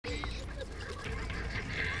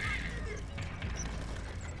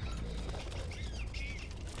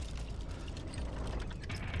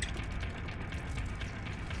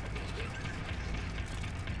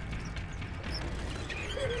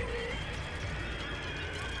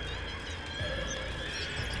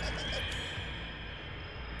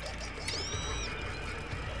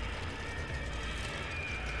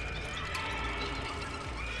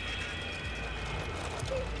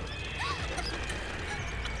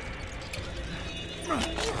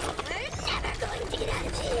never going to get out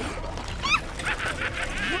of here.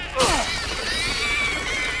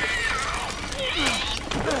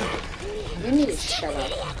 You need to shut up.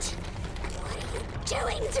 What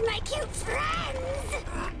are you doing to my cute friends?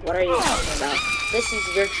 What are you talking about? This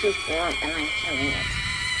is your true form, and I'm killing it.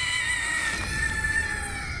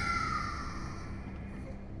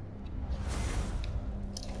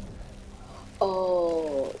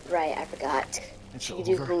 Oh, right, I forgot. She could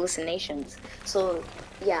do hallucinations. So,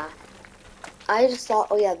 yeah. I just thought,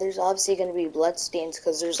 oh yeah, there's obviously going to be blood stains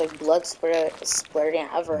because there's like blood splurting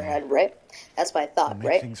out of her head, right? That's what I thought,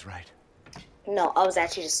 right? Things right. No, I was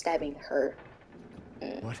actually just stabbing her.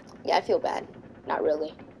 What? Yeah, I feel bad. Not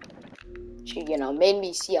really. She, made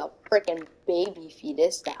me see a freaking baby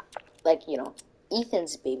fetus that, like,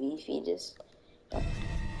 Ethan's baby fetus.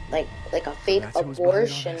 Like a fake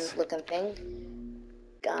abortion looking thing.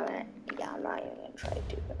 Yeah, I'm not even gonna try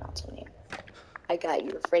to pronounce her name. I got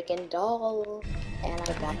your freaking doll, and I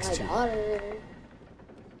got my daughter.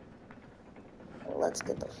 Let's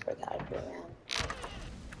get the frick out of here, man.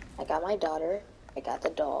 I got my daughter, I got the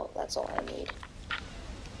doll, that's all I need.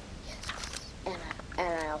 And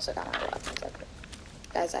I also got my weapons.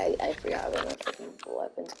 Guys, I forgot about my freaking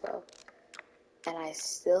weapons, bro. And I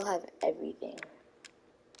still have everything.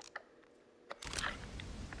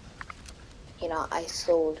 I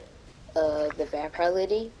sold the vampire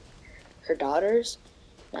lady, her daughters.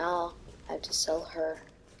 Now I have to sell her.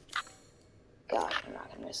 Gosh, I'm not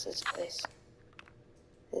gonna miss this place.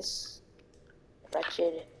 This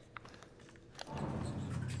wretched,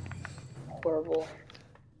 horrible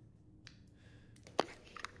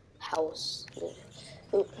house.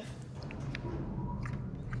 It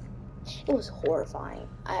was horrifying.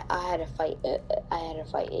 I had to fight. I had to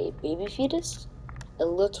fight a baby fetus, a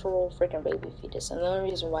literal freaking baby fetus, and the only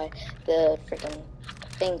reason why the freaking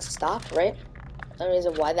thing stopped, right? The only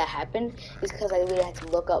reason why that happened is because I literally had to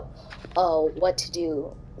look up, what to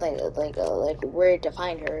do, like where to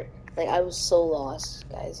find her. Like I was so lost,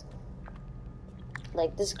 guys.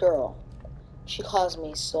 Like this girl, she caused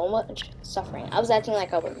me so much suffering. I was acting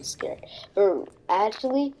like I wasn't scared, but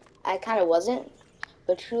actually, I kind of wasn't.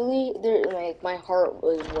 But truly, my heart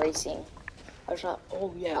was racing. I was not.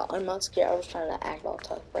 Oh yeah, I'm not scared. I was trying to act all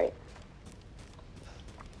tough, right?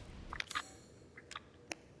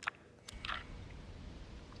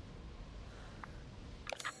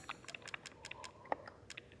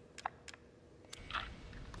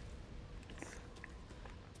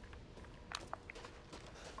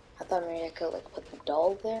 I thought maybe I could like put the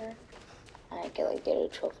doll there, and I could like get a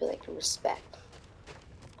trophy like respect.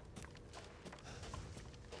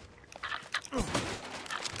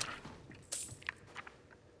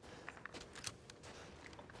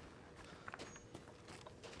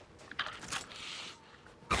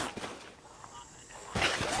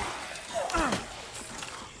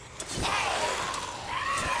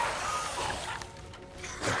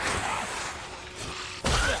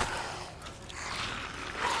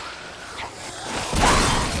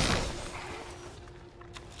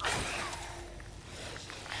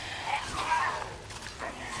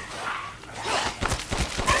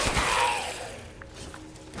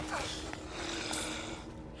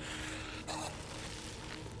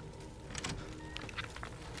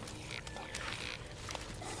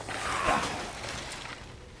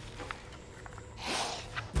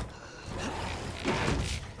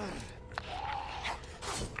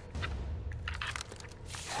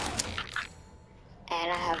 And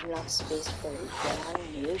I have enough space for a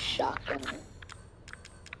brand new shotgun.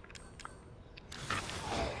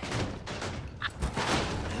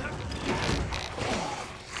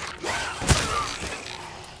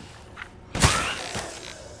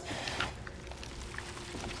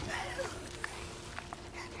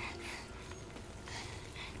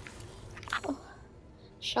 Oh,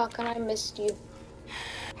 shotgun, I missed you.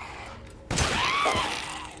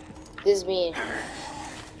 This is me.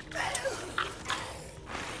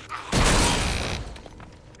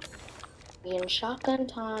 Being shotgun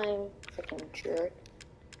time, freaking jerk.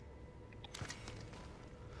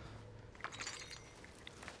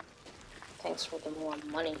 Thanks for the more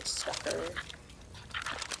money, sucker.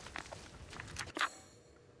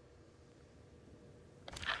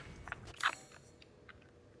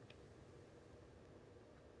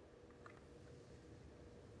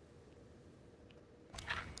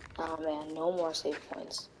 Oh man, no more save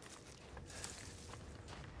points.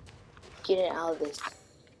 Getting out of this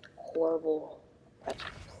horrible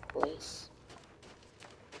place.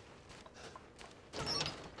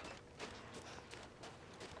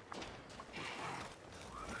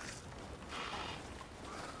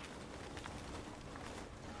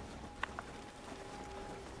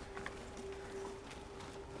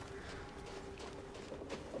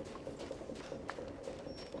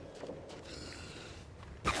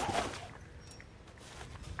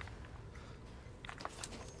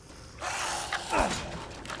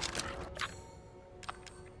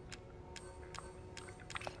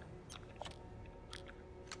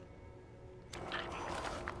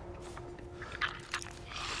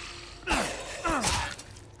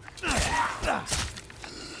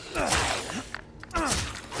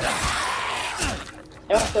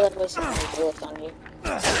 I don't feel like wasting any bullets on you.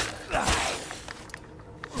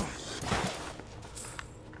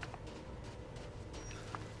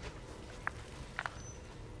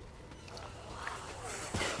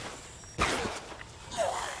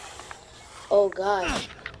 Oh gosh,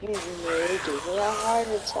 you nearly gave me a heart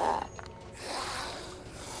attack.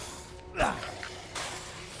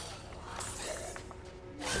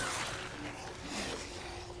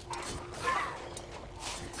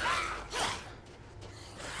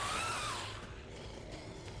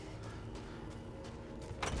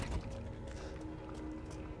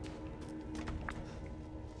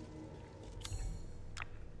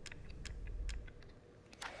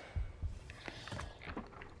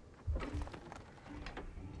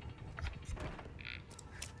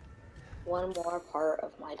 One more part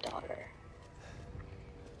of my daughter.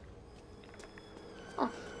 Huh.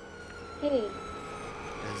 Hey.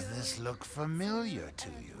 Does this look familiar to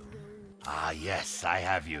you? Ah, yes, I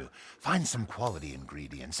have you. Find some quality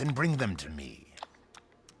ingredients and bring them to me.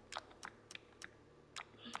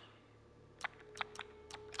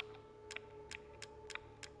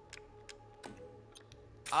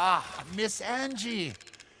 Ah, Miss Angie.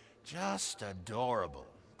 Just adorable.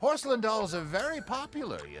 Porcelain dolls are very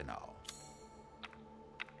popular, you know.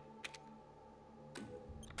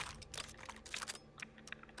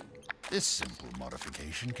 This simple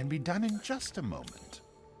modification can be done in just a moment.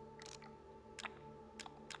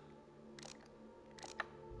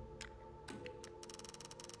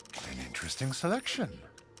 An interesting selection.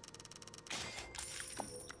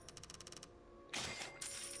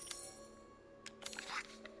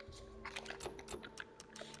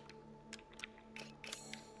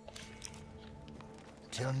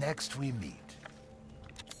 Till next we meet.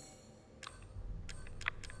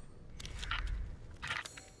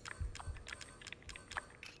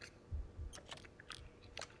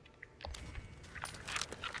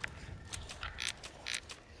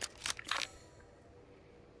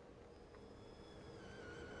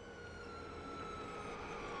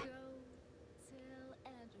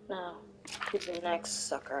 Now, who's the next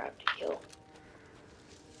sucker I have to kill?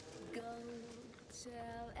 Go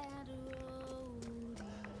tell Aunt Rhody. Go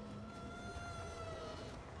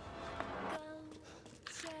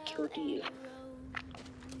tell Killed you.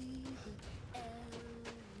 Aunt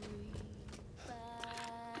Rhody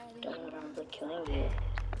that everybody Don't remember killing you,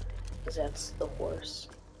 because that's the horse.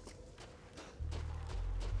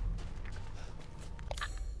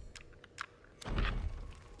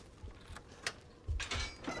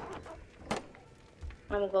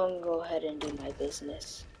 I'm going to go ahead and do my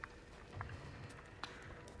business.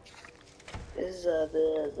 This is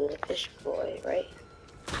the fish boy, right?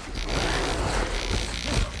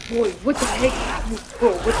 Boy, what the heck?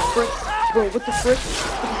 Bro, what the frick? Bro, what the frick?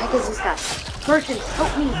 What the heck is this guy? Merchant,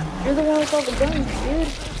 help me! You're the one with all the guns,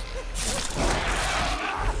 dude!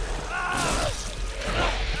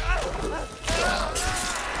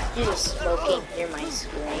 You're just smoking, hear my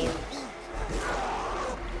screams.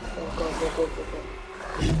 Go, go, go, go, go, go.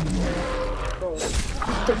 Bro,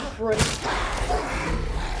 what the frick?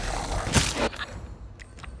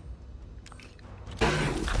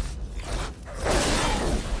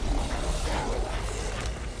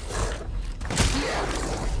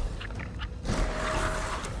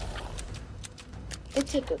 It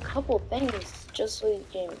took a couple things just so you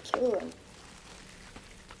can kill him.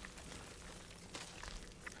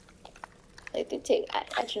 Like, they take,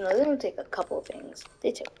 actually, no, they don't take a couple things.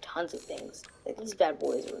 They take tons of things. Like, these bad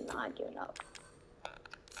boys were not giving up.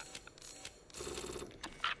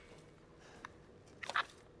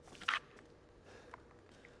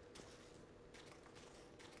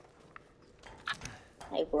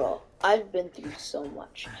 Like, bro, I've been through so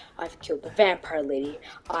much. I've killed the vampire lady.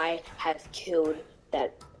 I have killed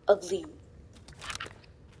that ugly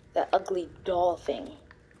doll thing.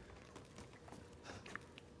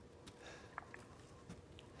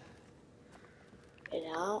 And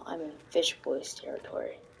now I'm in Fish Boy's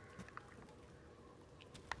territory.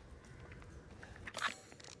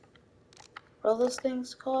 What are those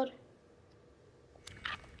things called?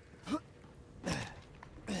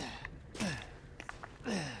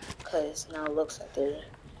 Because now it looks like they're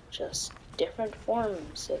just different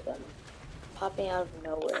forms of them popping out of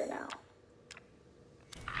nowhere now.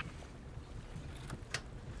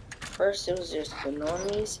 First it was just the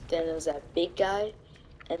normies, then it was that big guy,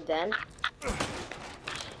 and then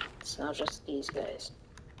it's now just these guys.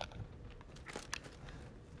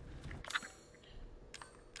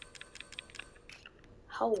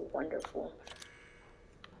 How wonderful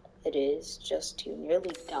it is just to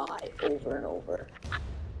nearly die over and over.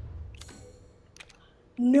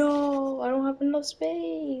 No, I don't have enough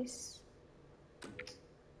space.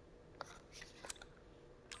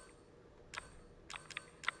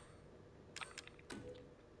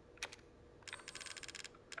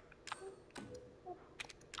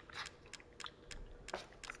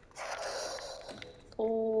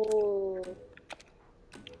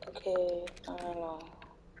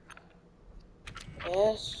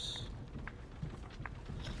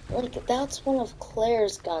 Like, that's one of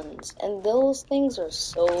Claire's guns, and those things are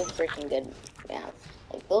so freaking good, man.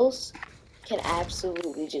 Like, those can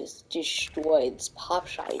absolutely just destroy, pop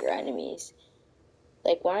shot your enemies.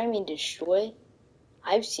 Like, when I mean destroy,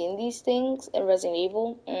 I've seen these things in Resident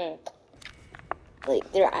Evil.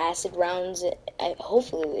 Like, they're acid rounds.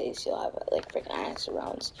 Hopefully they still have, like, freaking acid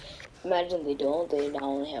rounds. Imagine they don't. They now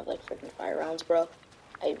only have, like, freaking fire rounds, bro.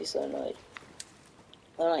 I'd be so annoyed.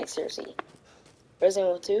 I'm like, seriously.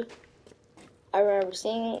 Resident Evil 2, I remember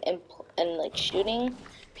seeing and like, shooting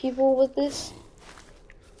people with this.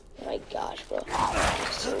 Oh my gosh, bro.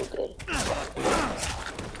 It's so good.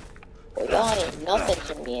 Well, y'all ain't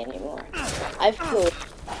nothing to me anymore. I've killed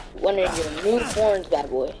one of your newborns,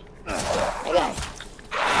 bad boy. My guy.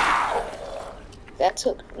 That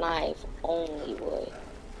took knife only, boy.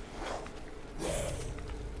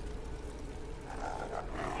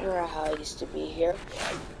 Remember how I used to be here?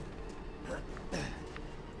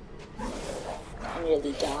 I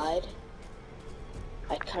nearly died.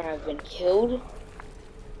 I kind of been killed.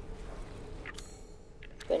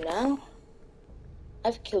 But now,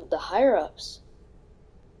 I've killed the higher-ups.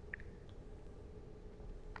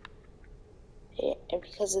 And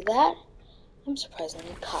because of that, I'm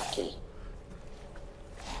surprisingly cocky.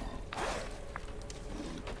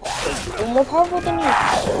 I'm more powerful than you.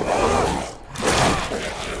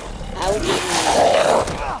 How did you know?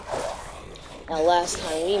 Now, last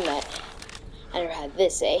time we met, I never had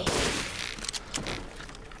this, eh?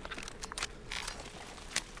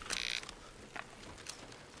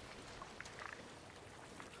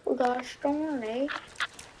 Oh gosh darn, eh?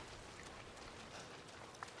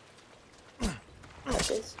 What's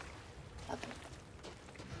this? Nothing.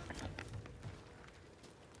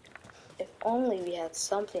 If only we had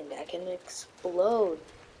something that can explode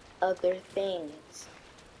other things.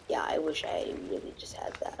 Yeah, I wish I really just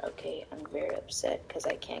had that, okay? I'm very upset because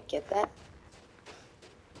I can't get that.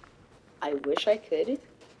 I wish I could.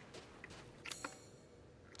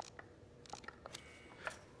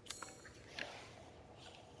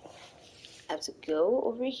 I have to go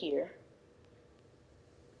over here.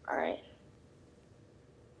 Alright.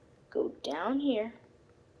 Go down here.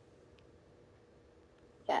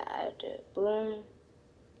 Yeah, I have to boom,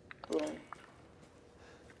 boom.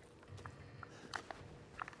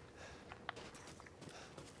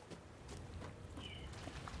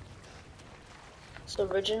 So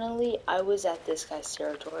originally, I was at this guy's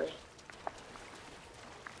territory.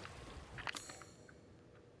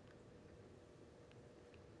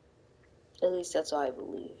 At least that's what I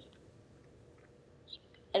believe.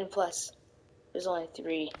 And plus, there's only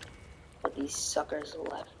 3 of these suckers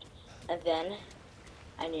left. And then,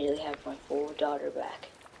 I nearly have my full daughter back.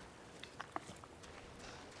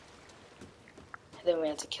 And then we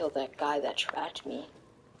had to kill that guy that trapped me.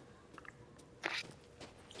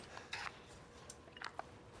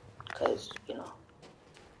 Because, you know,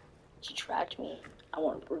 he trapped me. I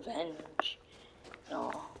want revenge.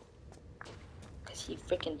 No. Because he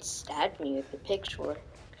freaking stabbed me with the picture.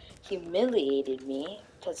 Humiliated me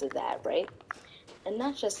because of that, right? And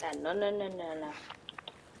not just that. No. You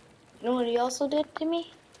know what he also did to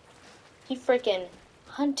me? He freaking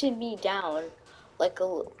hunted me down like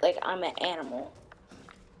I'm an animal.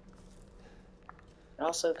 And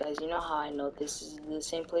also, guys, you know how I know this is the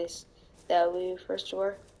same place that we first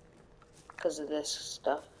were? Because of this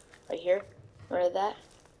stuff right here. Remember that?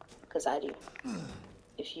 Because I do.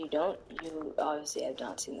 If you don't, you obviously have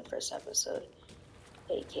not seen the first episode.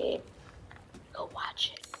 AKA, go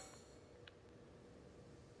watch it.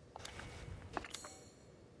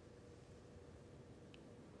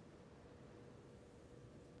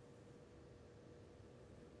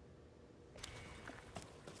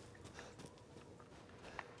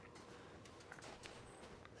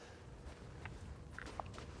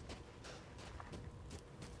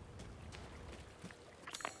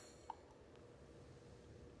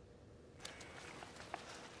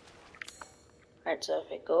 Alright, so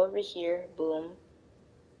if I go over here, boom.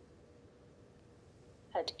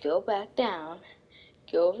 I have to go back down,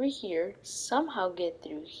 go over here, somehow get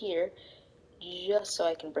through here, just so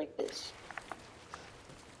I can break this.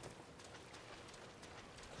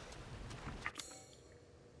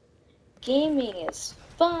 Gaming is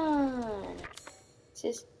fun! It's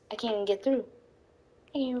just, I can't even get through.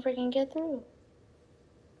 I can't even freaking get through.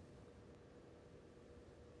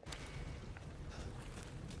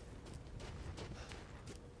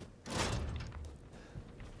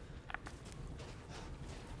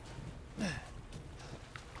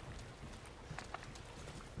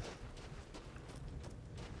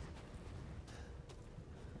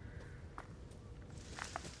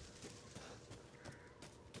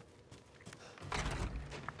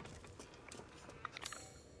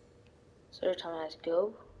 So every time I have to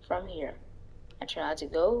go from here, I try not to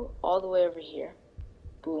go all the way over here.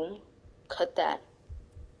 Boom. Cut that.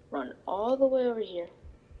 Run all the way over here.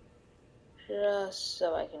 Just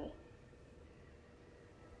so I can...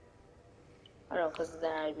 I don't know, because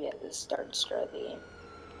then I'd be at the start of the game.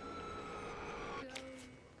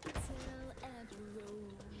 Go tell Aunt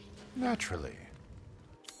Rose. Naturally.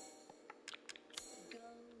 Go tell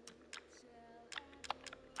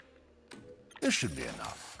Aunt This should be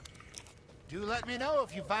enough. Do let me know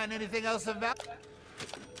if you find anything else of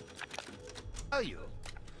value.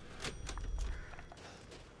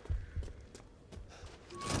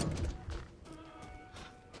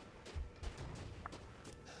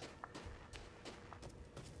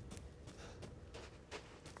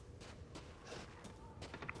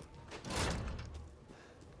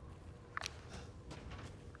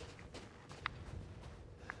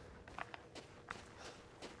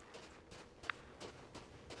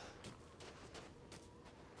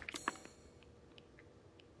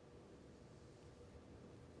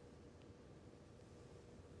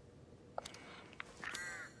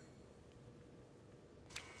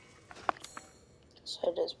 So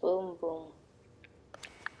it does boom, boom.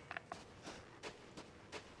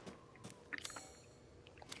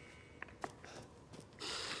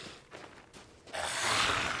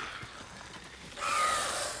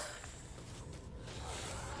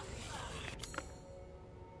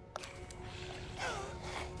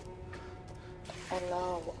 Oh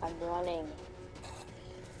no, I'm running.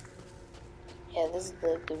 Yeah, this is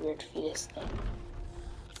the weird fetus thing.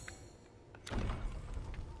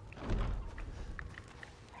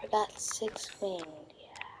 I got 6 winged,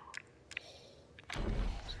 yeah.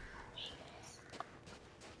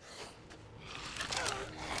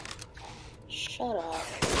 Shut up.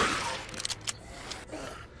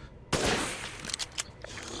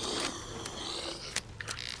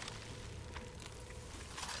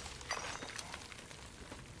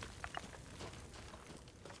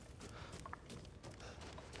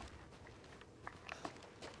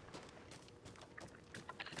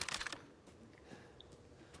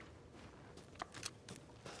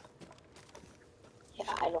 Yeah,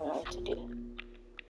 I don't know what to do.